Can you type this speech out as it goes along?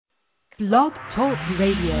Blog Talk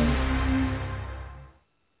Radio.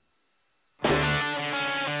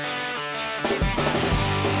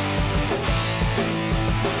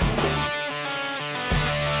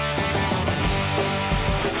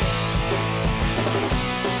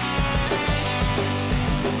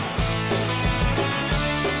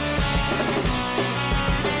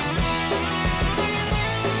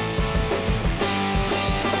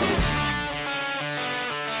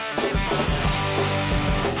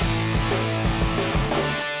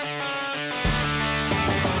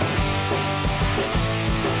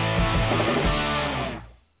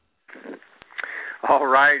 All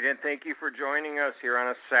right, and thank you for joining us here on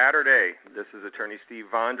a Saturday. This is Attorney Steve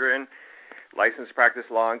Vondran, licensed practice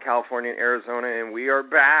law in California and Arizona, and we are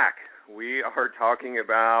back. We are talking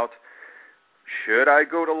about, should I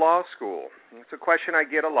go to law school? It's a question I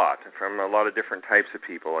get a lot from a lot of different types of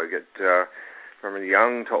people. I get from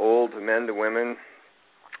young to old, men to women,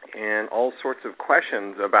 and all sorts of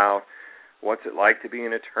questions about what's it like to be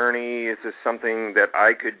an attorney? Is this something that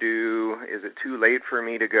I could do? Is it too late for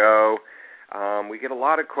me to go? We get a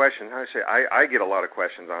lot of questions. I get a lot of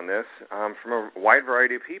questions on this from a wide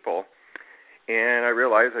variety of people, and I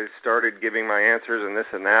realized I started giving my answers and this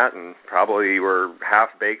and that, and probably were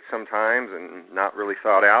half-baked sometimes and not really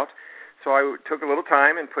thought out. So I took a little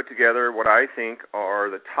time and put together what I think are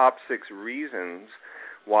the top 6 reasons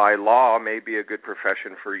why law may be a good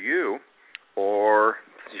profession for you or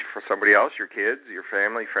for somebody else, your kids, your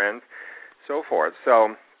family, friends, so forth.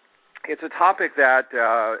 So it's a topic that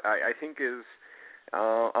I think is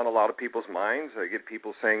on a lot of people's minds. I get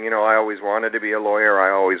people saying, I always wanted to be a lawyer. I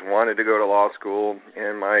always wanted to go to law school.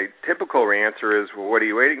 And my typical answer is, well, what are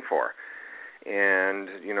you waiting for? And,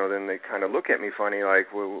 then they kind of look at me funny like,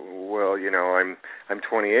 well, I'm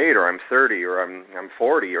 28 or I'm 30 or I'm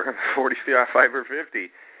 40 or I'm 45 or 50.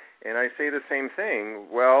 And I say the same thing.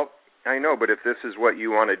 Well, I know, but if this is what you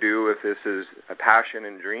want to do, if this is a passion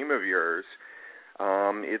and dream of yours,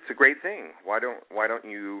 it's a great thing. Why don't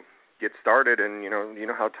you get started? And you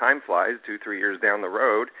know how time flies. 2-3 years down the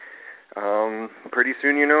road, pretty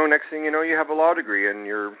soon next thing you know, you have a law degree and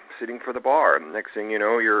you're sitting for the bar. Next thing you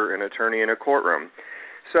know, you're an attorney in a courtroom.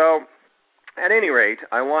 So, at any rate,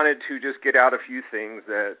 I wanted to just get out a few things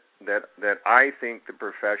that I think the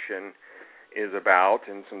profession is about,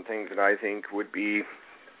 and some things that I think would be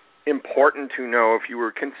important to know if you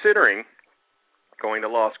were considering going to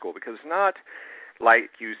law school, because it's not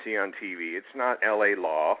like you see on TV. It's not L.A.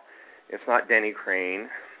 Law. It's not Denny Crane.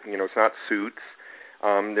 It's not Suits.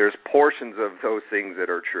 There's portions of those things that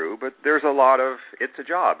are true, but there's it's a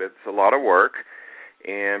job. It's a lot of work,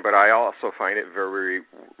 but I also find it very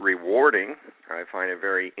rewarding. I find it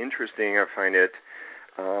very interesting. I find it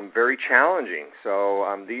very challenging. So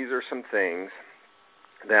these are some things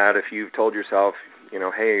that if you've told yourself,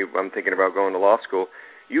 hey, I'm thinking about going to law school,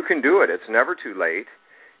 you can do it. It's never too late.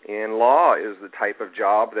 And law is the type of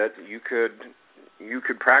job that you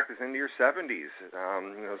could practice into your 70s,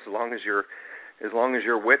 as long as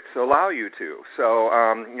your wits allow you to. So,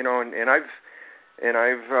 and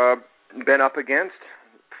I've been up against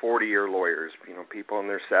 40-year lawyers, people in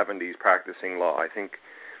their 70s practicing law. I think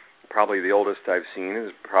probably the oldest I've seen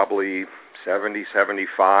is probably 70,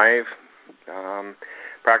 75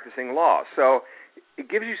 practicing law. So it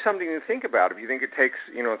gives you something to think about. If you think it takes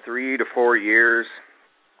 3 to 4 years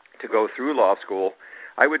to go through law school,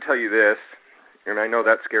 I would tell you this, and I know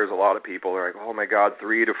that scares a lot of people. They're like, oh my God,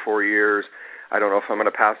 3 to 4 years, I don't know if I'm going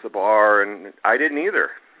to pass the bar, and I didn't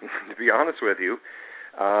either, to be honest with you.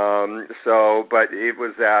 But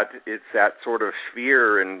it's that sort of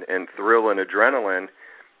fear and thrill and adrenaline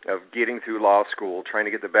of getting through law school, trying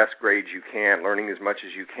to get the best grades you can, learning as much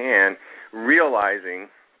as you can, realizing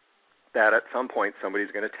that at some point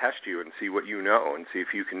somebody's going to test you and see what you know and see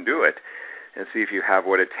if you can do it, and see if you have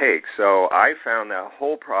what it takes. So I found that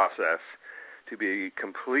whole process to be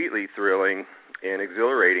completely thrilling and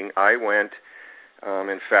exhilarating. I went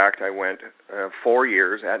 4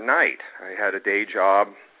 years at night. I had a day job,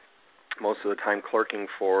 most of the time clerking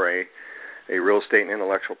for a real estate and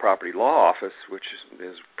intellectual property law office, which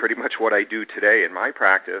is pretty much what I do today in my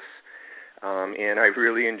practice. And I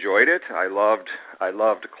really enjoyed it. I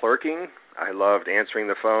loved clerking. I loved answering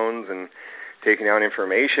the phones and taking down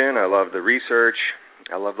information. I love the research.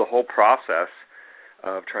 I love the whole process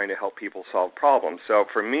of trying to help people solve problems. So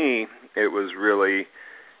for me, it was really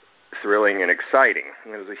thrilling and exciting.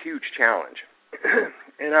 And it was a huge challenge.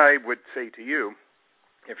 And I would say to you,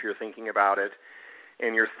 if you're thinking about it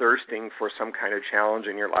and you're thirsting for some kind of challenge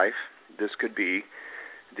in your life, this could be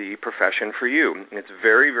the profession for you. It's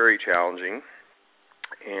very, very challenging.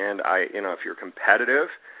 And if you're competitive,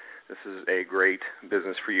 this is a great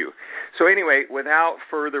business for you. So anyway, without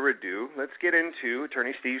further ado, let's get into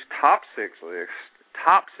Attorney Steve's top 6 list.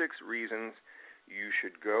 Top 6 reasons you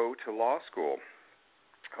should go to law school.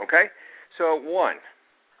 Okay? So 1,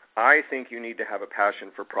 I think you need to have a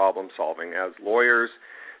passion for problem solving. As lawyers,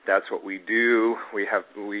 that's what we do. We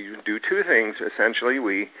do 2 things, essentially.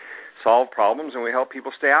 We solve problems and we help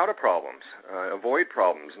people stay out of problems, avoid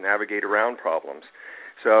problems, navigate around problems.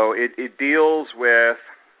 So it deals with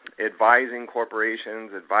advising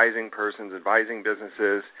corporations, advising persons, advising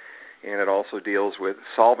businesses, and it also deals with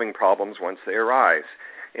solving problems once they arise.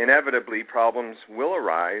 Inevitably, problems will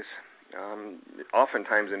arise,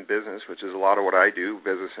 oftentimes in business, which is a lot of what I do,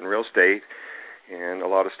 business and real estate, and a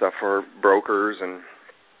lot of stuff for brokers and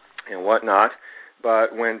whatnot.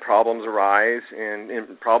 But when problems arise,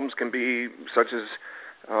 and problems can be such as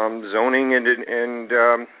zoning and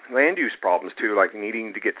land use problems too, like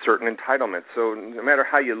needing to get certain entitlements. So no matter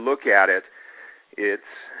how you look at it, it's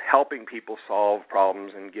helping people solve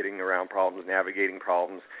problems and getting around problems, navigating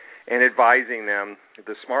problems, and advising them,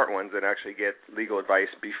 the smart ones that actually get legal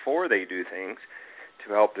advice before they do things,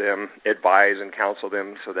 to help them advise and counsel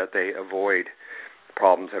them so that they avoid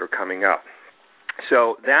problems that are coming up.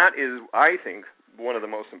 So that is, I think, one of the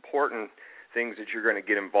most important things that you're going to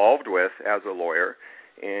get involved with as a lawyer,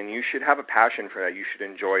 and you should have a passion for that. You should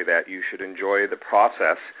enjoy that. You should enjoy the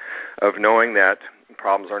process of knowing that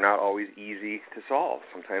problems are not always easy to solve.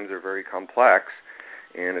 Sometimes they're very complex,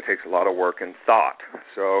 and it takes a lot of work and thought.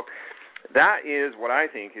 So that is what I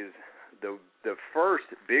think is the first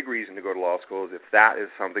big reason to go to law school, is if that is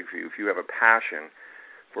something for you, if you have a passion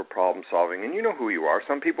for problem solving. And you know who you are.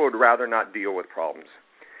 Some people would rather not deal with problems.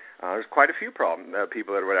 There's quite a few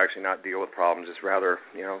people that would actually not deal with problems, just rather,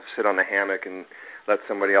 sit on the hammock and let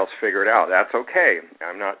somebody else figure it out. That's okay.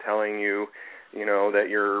 I'm not telling you,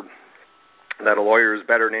 that a lawyer is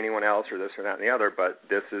better than anyone else or this or that and the other, but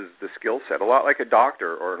this is the skill set. A lot like a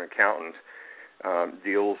doctor or an accountant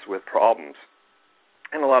deals with problems,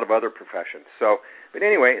 and a lot of other professions. But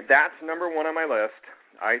anyway, that's number 1 on my list.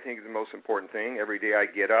 I think is the most important thing. Every day I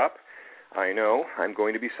get up, I know I'm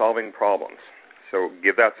going to be solving problems. So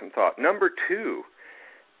give that some thought. Number 2,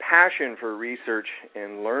 passion for research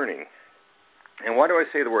and learning. And why do I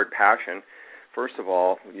say the word passion? First of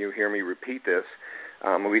all, you hear me repeat this.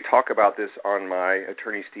 We talk about this on my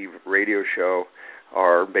Attorney Steve radio show,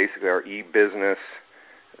 basically our e-business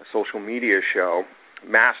social media show,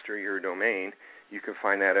 Master Your Domain. You can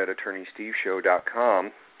find that at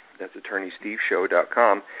attorneysteveshow.com. That's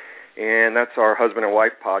attorneysteveshow.com. And that's our husband and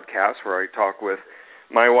wife podcast, where I talk with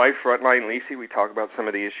my wife, Frontline Lisi. We talk about some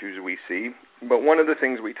of the issues we see. But one of the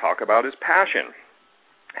things we talk about is passion,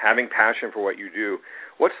 having passion for what you do.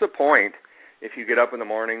 What's the point if you get up in the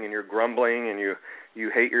morning and you're grumbling and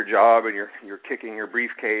you hate your job and you're kicking your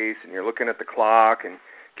briefcase and you're looking at the clock and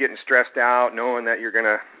getting stressed out, knowing that you're going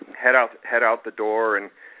to head out the door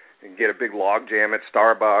and get a big log jam at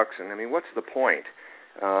Starbucks? And, what's the point?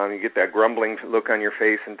 You get that grumbling look on your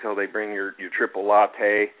face until they bring your triple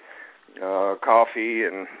latte coffee,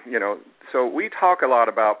 and so we talk a lot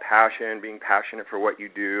about passion, being passionate for what you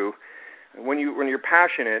do. When you're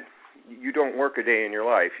passionate, you don't work a day in your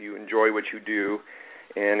life. You enjoy what you do,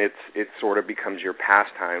 and it sort of becomes your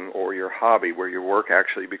pastime or your hobby, where your work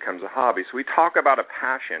actually becomes a hobby. So we talk about a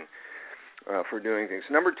passion for doing things.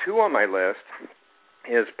 Number 2 on my list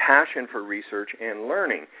is passion for research and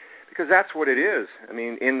learning, because that's what it is.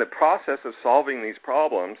 In the process of solving these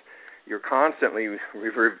problems, you're constantly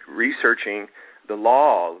researching the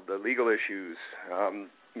law, the legal issues,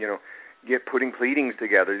 putting pleadings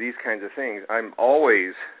together, these kinds of things. I'm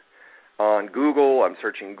always on Google. I'm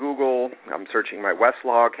searching Google. I'm searching my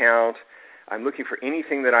Westlaw account. I'm looking for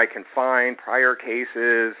anything that I can find, prior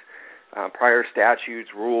cases, prior statutes,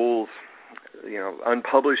 rules,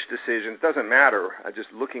 unpublished decisions. Doesn't matter. I'm just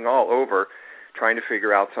looking all over, trying to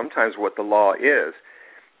figure out sometimes what the law is.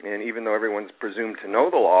 And even though everyone's presumed to know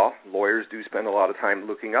the law, lawyers do spend a lot of time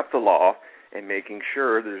looking up the law and making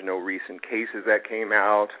sure there's no recent cases that came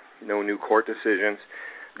out, no new court decisions.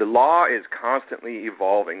 The law is constantly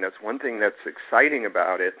evolving. That's one thing that's exciting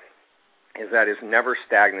about it, is that it's never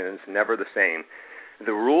stagnant. It's never the same.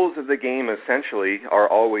 The rules of the game essentially are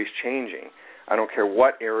always changing. I don't care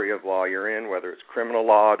what area of law you're in, whether it's criminal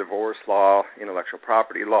law, divorce law, intellectual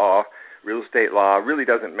property law, real estate law, it really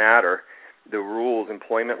doesn't matter. The rules,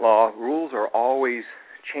 employment law, rules are always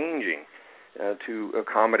changing to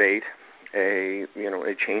accommodate a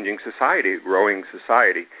changing society, a growing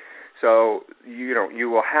society. So, you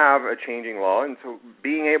will have a changing law, and so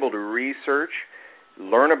being able to research,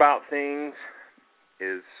 learn about things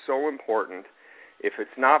is so important. if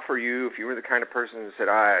it's not for you, if you were the kind of person who said,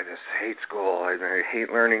 I just hate school, I hate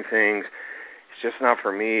learning things, it's just not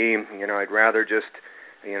for me, I'd rather just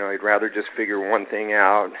figure one thing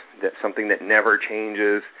out, that's something that never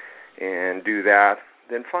changes, and do that,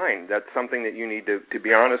 then fine. That's something that you need to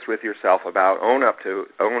be honest with yourself about, own up to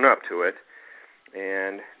it,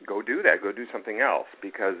 and go do that. Go do something else,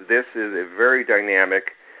 because this is a very dynamic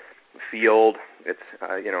field. It's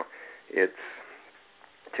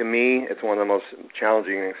to me, it's one of the most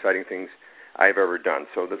challenging and exciting things I've ever done.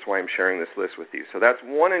 So that's why I'm sharing this list with you. So that's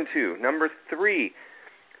 1 and 2. Number 3,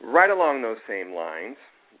 right along those same lines,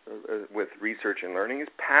 with research and learning, is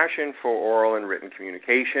passion for oral and written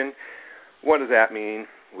communication. What does that mean?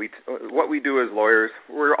 What we do as lawyers,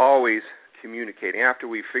 we're always communicating. After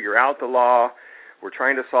we figure out the law, we're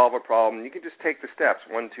trying to solve a problem. You can just take the steps,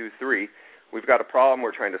 1, 2, 3. We've got a problem.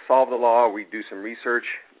 We're trying to solve the law. We do some research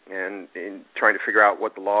and trying to figure out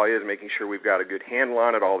what the law is, making sure we've got a good handle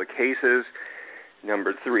on it, all the cases.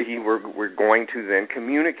 Number 3, we're going to then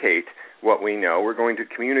communicate what we know. We're going to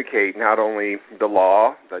communicate not only the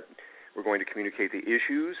law, but we're going to communicate the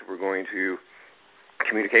issues. We're going to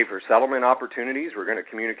communicate for settlement opportunities. We're going to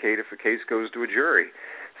communicate if a case goes to a jury.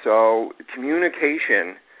 So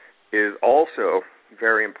communication is also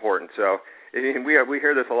very important. So we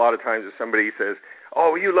hear this a lot of times if somebody says,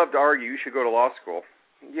 oh, you love to argue, you should go to law school.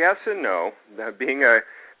 Yes and no. Being a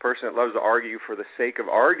person that loves to argue for the sake of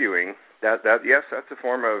arguing, yes, that's a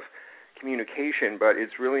form of communication, but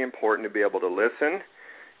it's really important to be able to listen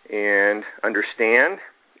and understand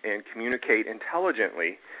and communicate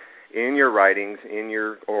intelligently in your writings, in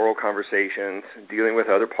your oral conversations, dealing with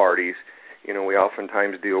other parties. We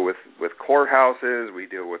oftentimes deal with courthouses, we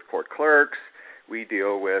deal with court clerks, we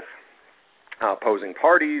deal with opposing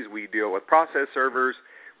parties, we deal with process servers,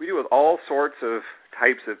 we deal with all sorts of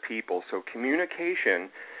types of people. So communication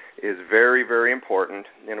is very, very important.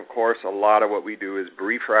 And, of course, a lot of what we do is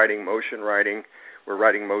brief writing, motion writing. We're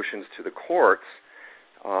writing motions to the courts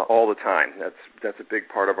all the time. That's a big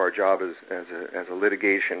part of our job as a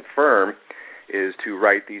litigation firm, is to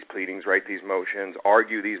write these pleadings, write these motions,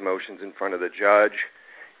 argue these motions in front of the judge.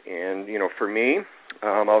 And, for me,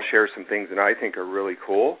 I'll share some things that I think are really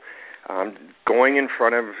cool. Going in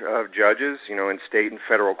front of judges, in state and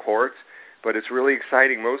federal courts, but it's really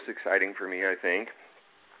exciting, most exciting for me, I think,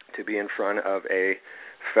 to be in front of a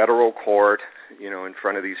federal court, in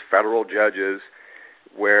front of these federal judges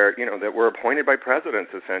where, that were appointed by presidents,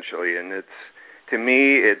 essentially. And to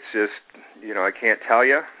me, it's just, I can't tell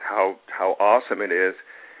you how awesome it is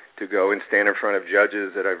to go and stand in front of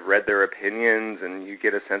judges that I've read their opinions and you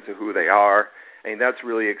get a sense of who they are. I mean, that's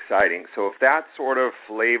really exciting. So if that sort of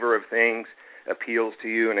flavor of things appeals to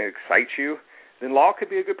you and it excites you, then law could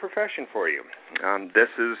be a good profession for you. This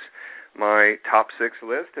is my top 6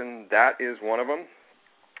 list, and that is one of them.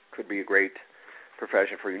 Could be a great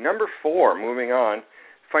profession for you. Number 4, moving on,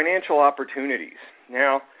 financial opportunities.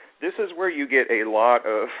 Now, this is where you get a lot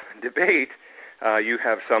of debate. You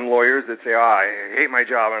have some lawyers that say, I hate my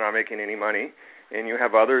job, I'm not making any money. And you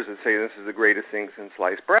have others that say this is the greatest thing since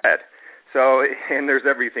sliced bread. So, and there's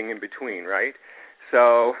everything in between, right?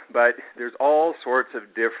 So, but there's all sorts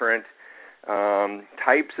of different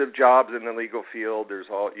types of jobs in the legal field.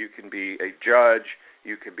 You can be a judge,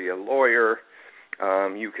 you could be a lawyer,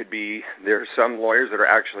 there's some lawyers that are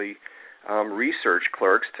actually research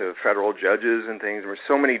clerks to federal judges and things. There's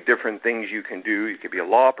so many different things you can do. You could be a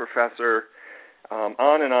law professor,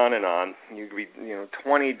 on and on and on. You could be,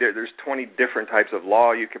 there's 20 different types of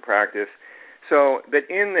law you could practice. So, but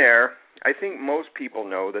in there, I think most people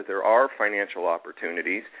know that there are financial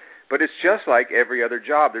opportunities, but it's just like every other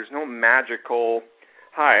job. There's no magical,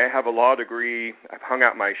 hi, I have a law degree, I've hung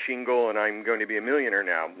out my shingle, and I'm going to be a millionaire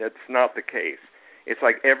now. That's not the case. It's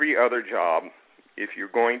like every other job. If you're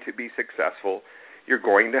going to be successful, you're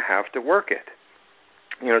going to have to work it.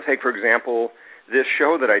 Take, for example, this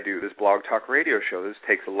show that I do, this blog talk radio show. This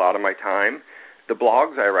takes a lot of my time. The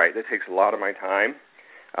blogs I write, that takes a lot of my time.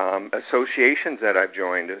 Associations that I've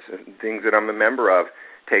joined, things that I'm a member of,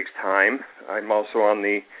 takes time. I'm also on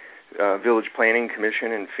the Village Planning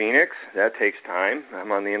Commission in Phoenix. That takes time.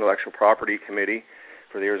 I'm on the Intellectual Property Committee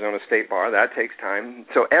for the Arizona State Bar. That takes time.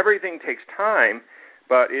 So everything takes time,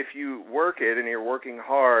 but if you work it and you're working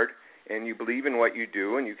hard and you believe in what you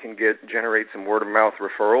do and you can generate some word-of-mouth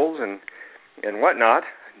referrals and whatnot,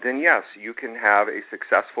 then yes, you can have a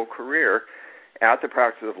successful career at the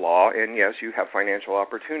practice of law, and yes, you have financial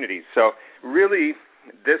opportunities. So really,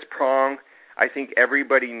 this prong, I think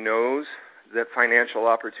everybody knows that financial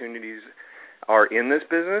opportunities are in this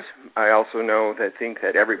business. I also think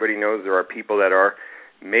that everybody knows there are people that are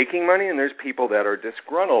making money and there's people that are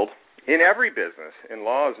disgruntled in every business, and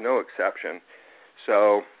law is no exception.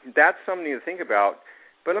 So that's something to think about.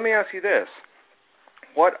 But let me ask you this.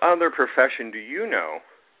 What other profession do you know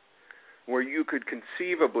where you could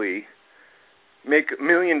conceivably make $1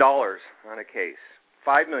 million on a case,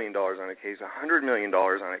 $5 million on a case, $100 million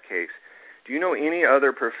on a case? Do you know any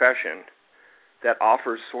other profession that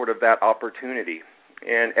offers sort of that opportunity?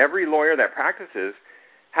 And every lawyer that practices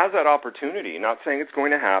has that opportunity. Not saying it's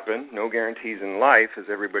going to happen, no guarantees in life, as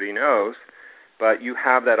everybody knows, but you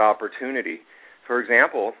have that opportunity. For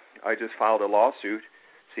example, I just filed a lawsuit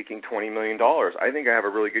seeking $20 million. I think I have a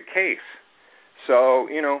really good case. So,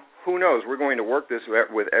 who knows? We're going to work this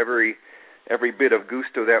with every bit of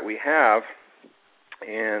gusto that we have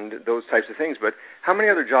and those types of things. But how many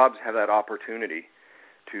other jobs have that opportunity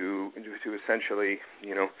to essentially,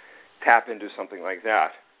 tap into something like that?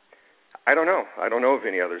 I don't know. I don't know of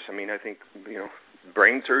any others. I think,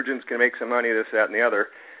 brain surgeons can make some money, this, that, and the other.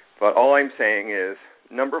 But all I'm saying is,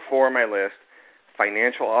 number 4 on my list,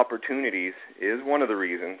 financial opportunities is one of the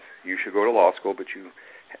reasons you should go to law school. But you,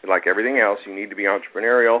 like everything else, you need to be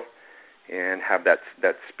entrepreneurial and have that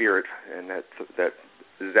spirit and that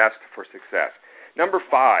zest for success. Number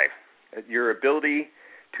 5, your ability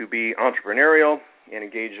to be entrepreneurial and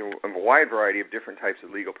engage in a wide variety of different types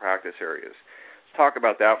of legal practice areas. Let's talk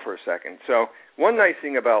about that for a second. So one nice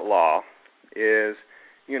thing about law is,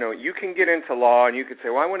 you can get into law and you could say,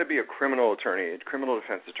 well, I want to be a criminal attorney, a criminal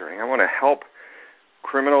defense attorney. I want to help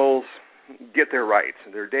criminals get their rights,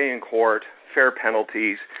 their day in court, fair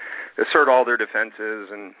penalties, assert all their defenses,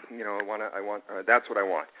 and that's what I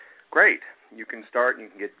want. Great. You can start. You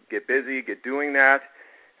can get busy, get doing that.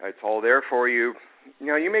 It's all there for you.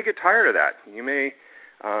 You may get tired of that. You may,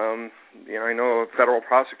 I know a federal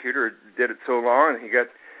prosecutor did it so long, and he got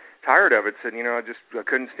tired of it. Said, I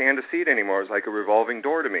couldn't stand to see it anymore. It was like a revolving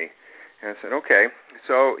door to me. And I said, okay.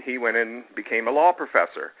 So he went and became a law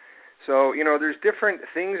professor. So, there's different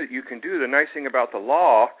things that you can do. The nice thing about the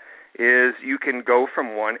law is you can go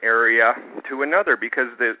from one area to another because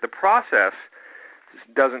the process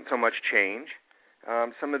doesn't so much change.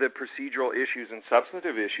 Some of the procedural issues and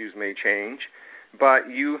substantive issues may change, but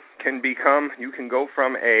you can go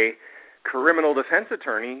from a criminal defense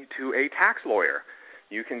attorney to a tax lawyer.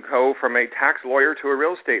 You can go from a tax lawyer to a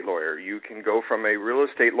real estate lawyer. You can go from a real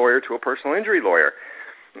estate lawyer to a personal injury lawyer.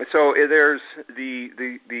 So there's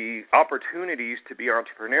the opportunities to be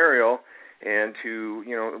entrepreneurial and to,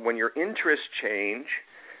 when your interests change,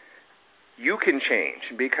 you can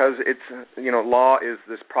change because it's, law is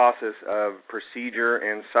this process of procedure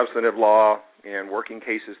and substantive law and working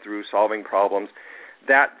cases through solving problems.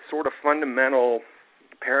 That sort of fundamental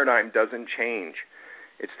paradigm doesn't change.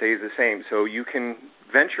 It stays the same. So you can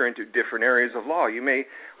venture into different areas of law. You may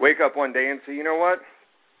wake up one day and say, you know what,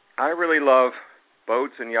 I really love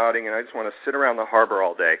boats and yachting, and I just want to sit around the harbor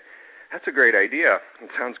all day. That's a great idea.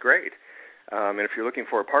 It sounds great. And if you're looking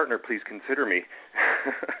for a partner, please consider me.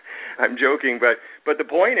 I'm joking, but the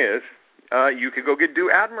point is, you could go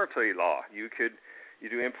do admiralty law. You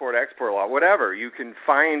do import-export law, whatever. You can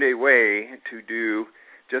find a way to do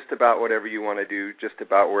just about whatever you want to do, just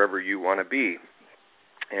about wherever you want to be.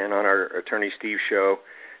 And on our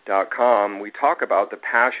AttorneySteveShow.com, we talk about the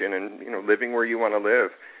passion and living where you want to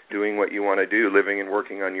live, doing what you want to do, living and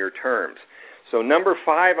working on your terms. So number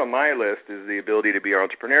 5 on my list is the ability to be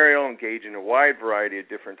entrepreneurial, engage in a wide variety of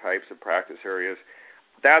different types of practice areas.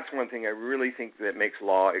 That's one thing I really think that makes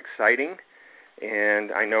law exciting,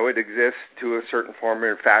 and I know it exists to a certain form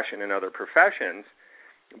or fashion in other professions,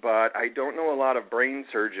 but I don't know a lot of brain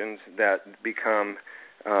surgeons that become,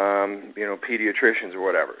 pediatricians or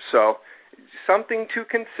whatever. So something to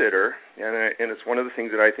consider, and it's one of the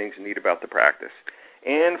things that I think is neat about the practice.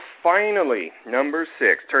 And finally, number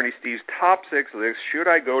 6, Attorney Steve's top 6 list, should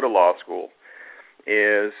I go to law school,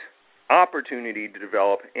 is opportunity to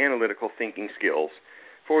develop analytical thinking skills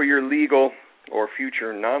for your legal or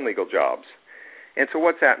future non-legal jobs. And so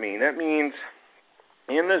what's that mean? That means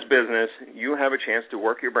in this business, you have a chance to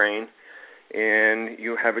work your brain and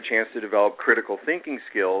you have a chance to develop critical thinking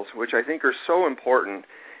skills, which I think are so important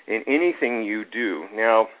in anything you do.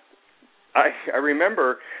 Now, I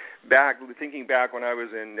remember thinking back when I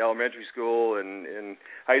was in elementary school and in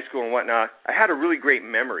high school and whatnot, I had a really great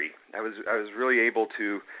memory. I was really able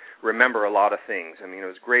to remember a lot of things. I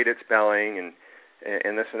was great at spelling and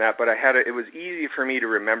this and that, but it was easy for me to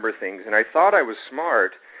remember things, and I thought I was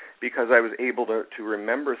smart because I was able to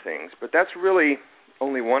remember things. But that's really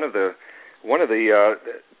only one of the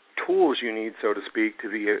tools you need, so to speak, to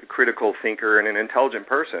be a critical thinker and an intelligent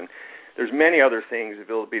person. There's many other things, the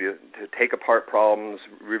ability to take apart problems,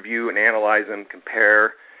 review and analyze them,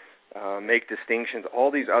 compare, make distinctions.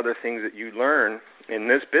 All these other things that you learn in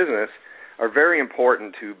this business are very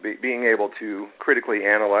important to being able to critically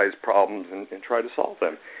analyze problems and try to solve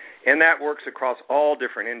them. And that works across all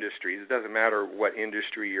different industries. It doesn't matter what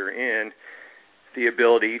industry you're in. The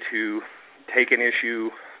ability to take an issue,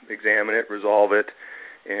 examine it, resolve it,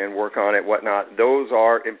 and work on it, whatnot, those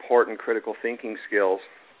are important critical thinking skills.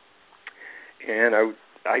 And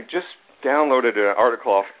I just downloaded an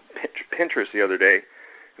article off Pinterest the other day.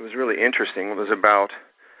 It was really interesting. It was about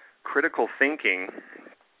critical thinking.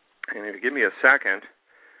 And if you give me a second,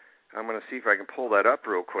 I'm going to see if I can pull that up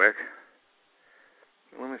real quick.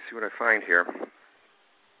 Let me see what I find here.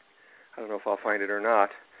 I don't know if I'll find it or not.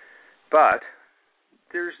 But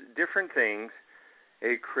there's different things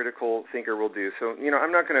a critical thinker will do. So,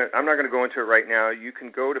 I'm not going to go into it right now. You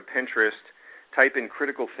can go to Pinterest, type in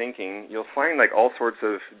critical thinking. You'll find like all sorts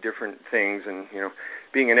of different things. And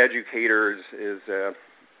being an educator is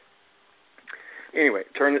anyway.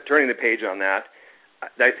 Turning the page on that.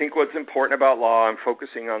 I think what's important about law, I'm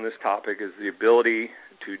focusing on this topic, is the ability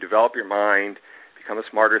to develop your mind, become a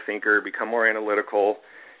smarter thinker, become more analytical,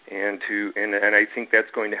 and I think that's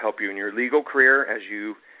going to help you in your legal career. As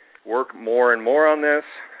you work more and more on this,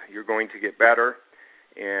 you're going to get better,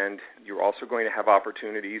 and you're also going to have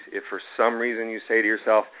opportunities. If for some reason you say to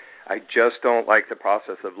yourself, I just don't like the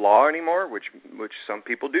process of law anymore, which some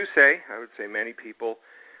people do say, I would say many people,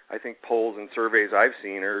 I think polls and surveys I've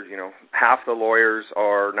seen are, half the lawyers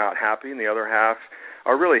are not happy and the other half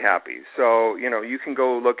are really happy. So, you can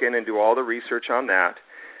go look in and do all the research on that,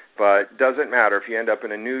 but doesn't matter if you end up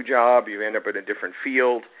in a new job, you end up in a different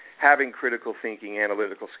field, having critical thinking,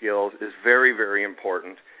 analytical skills is very, very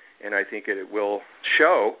important, and I think it will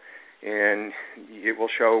show, and it will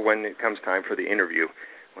show when it comes time for the interview.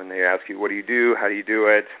 When they ask you, what do you do, how do you do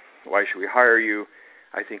it, why should we hire you,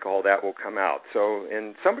 I think all that will come out. So,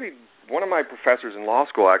 and one of my professors in law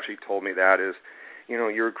school actually told me that is,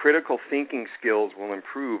 your critical thinking skills will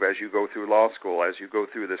improve as you go through law school, as you go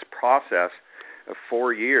through this process of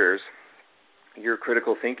 4 years, your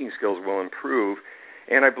critical thinking skills will improve.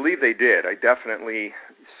 And I believe they did. I definitely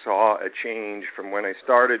saw a change from when I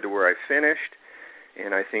started to where I finished,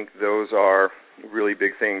 and I think those are really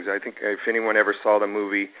big things. I think if anyone ever saw the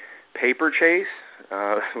movie Paper Chase,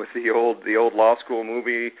 with the old law school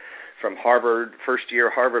movie from Harvard, first year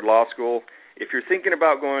Harvard Law School. If you're thinking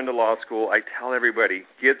about going to law school, I tell everybody,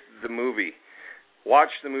 get the movie. Watch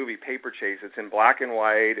the movie Paper Chase. It's in black and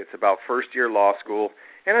white. It's about first year law school.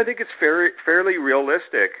 And I think it's fairly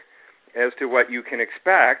realistic as to what you can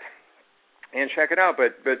expect. And check it out.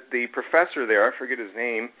 But the professor there, I forget his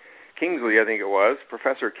name, Kingsley I think it was,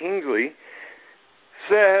 Professor Kingsley,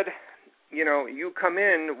 said, you come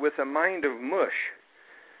in with a mind of mush.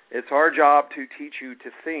 It's our job to teach you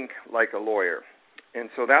to think like a lawyer. And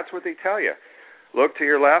so that's what they tell you. Look to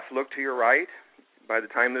your left, look to your right. By the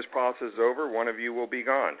time this process is over, one of you will be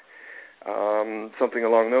gone. Something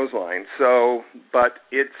along those lines. So, but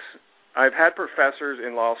I've had professors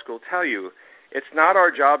in law school tell you, it's not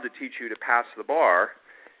our job to teach you to pass the bar.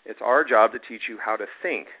 It's our job to teach you how to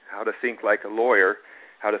think like a lawyer,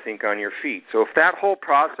 how to think on your feet. So if that whole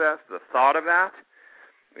process, the thought of that,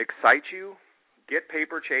 excites you, get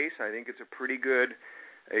Paper Chase. I think it's a pretty good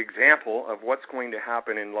example of what's going to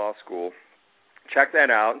happen in law school. Check that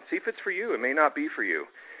out and see if it's for you. It may not be for you.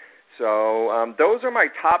 So those are my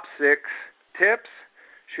top 6 tips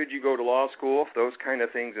should you go to law school. If those kind of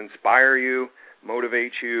things inspire you,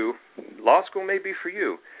 motivate you, law school may be for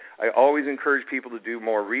you. I always encourage people to do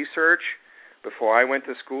more research. Before I went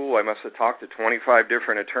to school, I must have talked to 25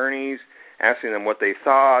 different attorneys, asking them what they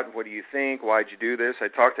thought, what do you think, why'd you do this? I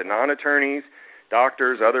talked to non-attorneys,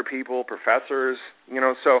 doctors, other people, professors,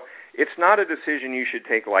 so it's not a decision you should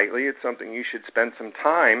take lightly. It's something you should spend some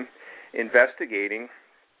time investigating,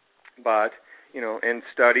 but, and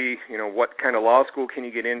study, what kind of law school can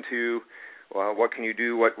you get into, what can you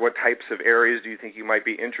do, what types of areas do you think you might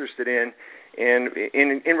be interested in? And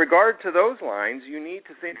in regard to those lines, you need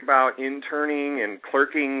to think about interning and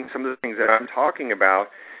clerking, some of the things that I'm talking about,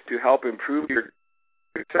 to help improve your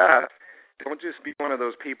success. Don't just be one of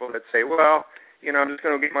those people that say, well, I'm just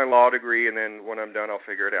going to get my law degree, and then when I'm done, I'll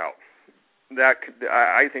figure it out.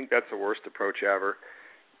 I think that's the worst approach ever.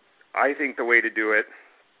 I think the way to do it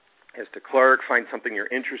is to clerk, find something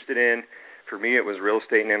you're interested in. For me, it was real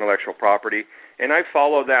estate and intellectual property, and I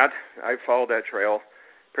followed that trail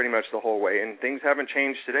pretty much the whole way, and things haven't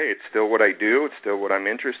changed today. It's still what I do. It's still what I'm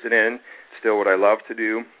interested in. It's still what I love to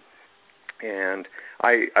do, and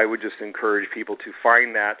I would just encourage people to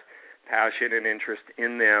find that passion and interest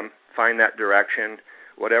in them, find that direction,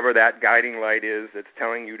 whatever that guiding light is that's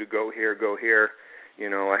telling you to go here,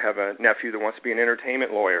 I have a nephew that wants to be an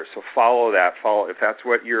entertainment lawyer, so follow that. If that's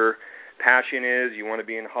what your passion is, you want to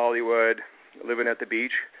be in Hollywood, living at the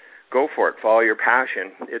beach, go for it. Follow your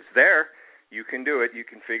passion. It's there. You can do it. You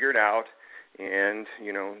can figure it out, and,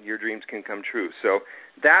 your dreams can come true. So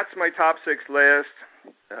that's my top 6 list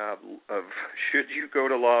of should you go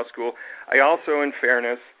to law school. I also, in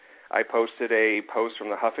fairness, I posted a post from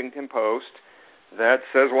the Huffington Post that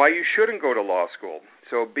says why you shouldn't go to law school.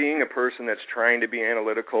 So being a person that's trying to be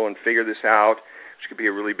analytical and figure this out, which could be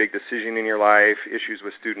a really big decision in your life, issues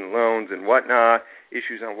with student loans and whatnot,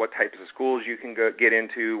 issues on what types of schools you can get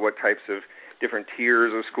into, what types of different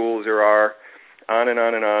tiers of schools there are, on and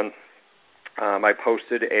on and on. I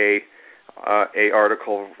posted a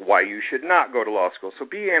article why you should not go to law school. So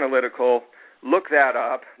be analytical, look that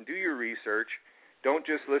up, do your research. Don't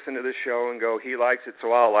just listen to the show and go, he likes it,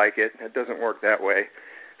 so I'll like it. It doesn't work that way.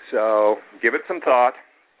 So give it some thought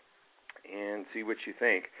and see what you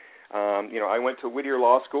think. I went to Whittier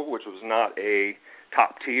Law School, which was not a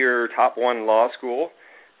top-tier, top-1 law school,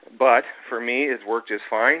 but for me, it's worked just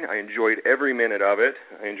fine. I enjoyed every minute of it.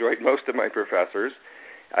 I enjoyed most of my professors.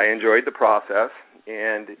 I enjoyed the process,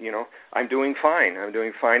 and, I'm doing fine. I'm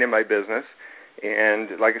doing fine in my business. And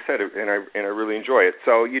like I said, and I really enjoy it.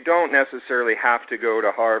 So you don't necessarily have to go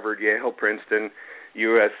to Harvard, Yale, Princeton,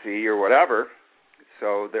 USC, or whatever.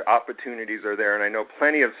 So the opportunities are there, and I know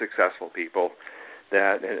plenty of successful people,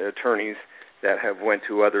 attorneys that have went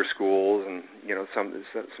to other schools, and some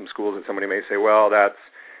schools that somebody may say, well, that's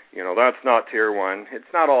not tier 1.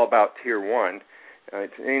 It's not all about tier 1.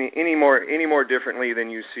 It's any more differently than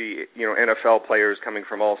you see NFL players coming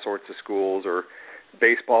from all sorts of schools, or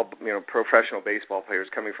baseball, professional baseball players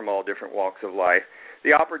coming from all different walks of life.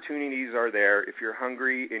 The opportunities are there. If you're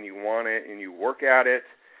hungry and you want it and you work at it,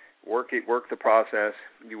 work the process,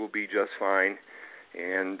 you will be just fine.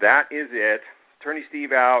 And that is it. Attorney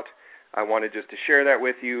Steve out. I wanted just to share that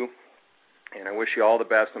with you, and I wish you all the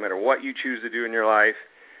best. No matter what you choose to do in your life,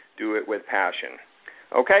 do it with passion.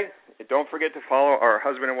 Okay? Don't forget to follow our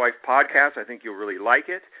Husband and Wife podcast. I think you'll really like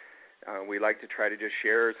it. We like to try to just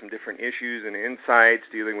share some different issues and insights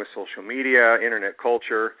dealing with social media, internet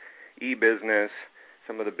culture, e-business,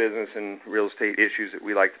 some of the business and real estate issues that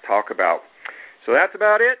we like to talk about. So that's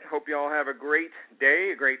about it. Hope you all have a great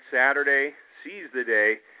day, a great Saturday. Seize the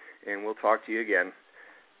day, and we'll talk to you again.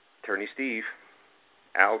 Attorney Steve,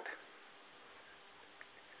 out.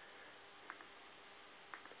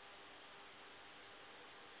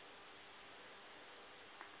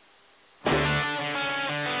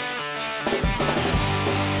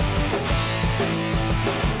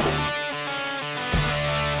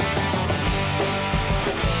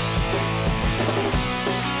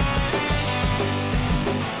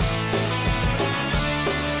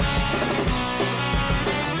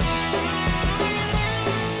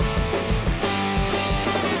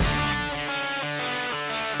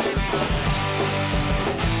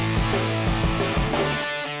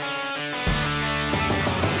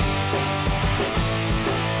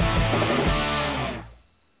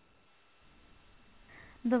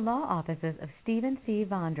 The law offices of Stephen C.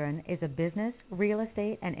 Vondran is a business, real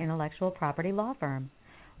estate, and intellectual property law firm.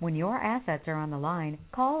 When your assets are on the line,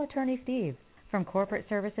 call Attorney Steve. From corporate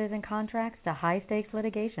services and contracts to high-stakes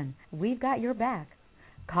litigation, we've got your back.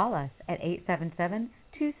 Call us at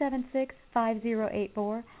 877-276-5084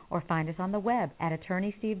 or find us on the web at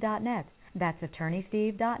attorneysteve.net. That's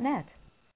attorneysteve.net.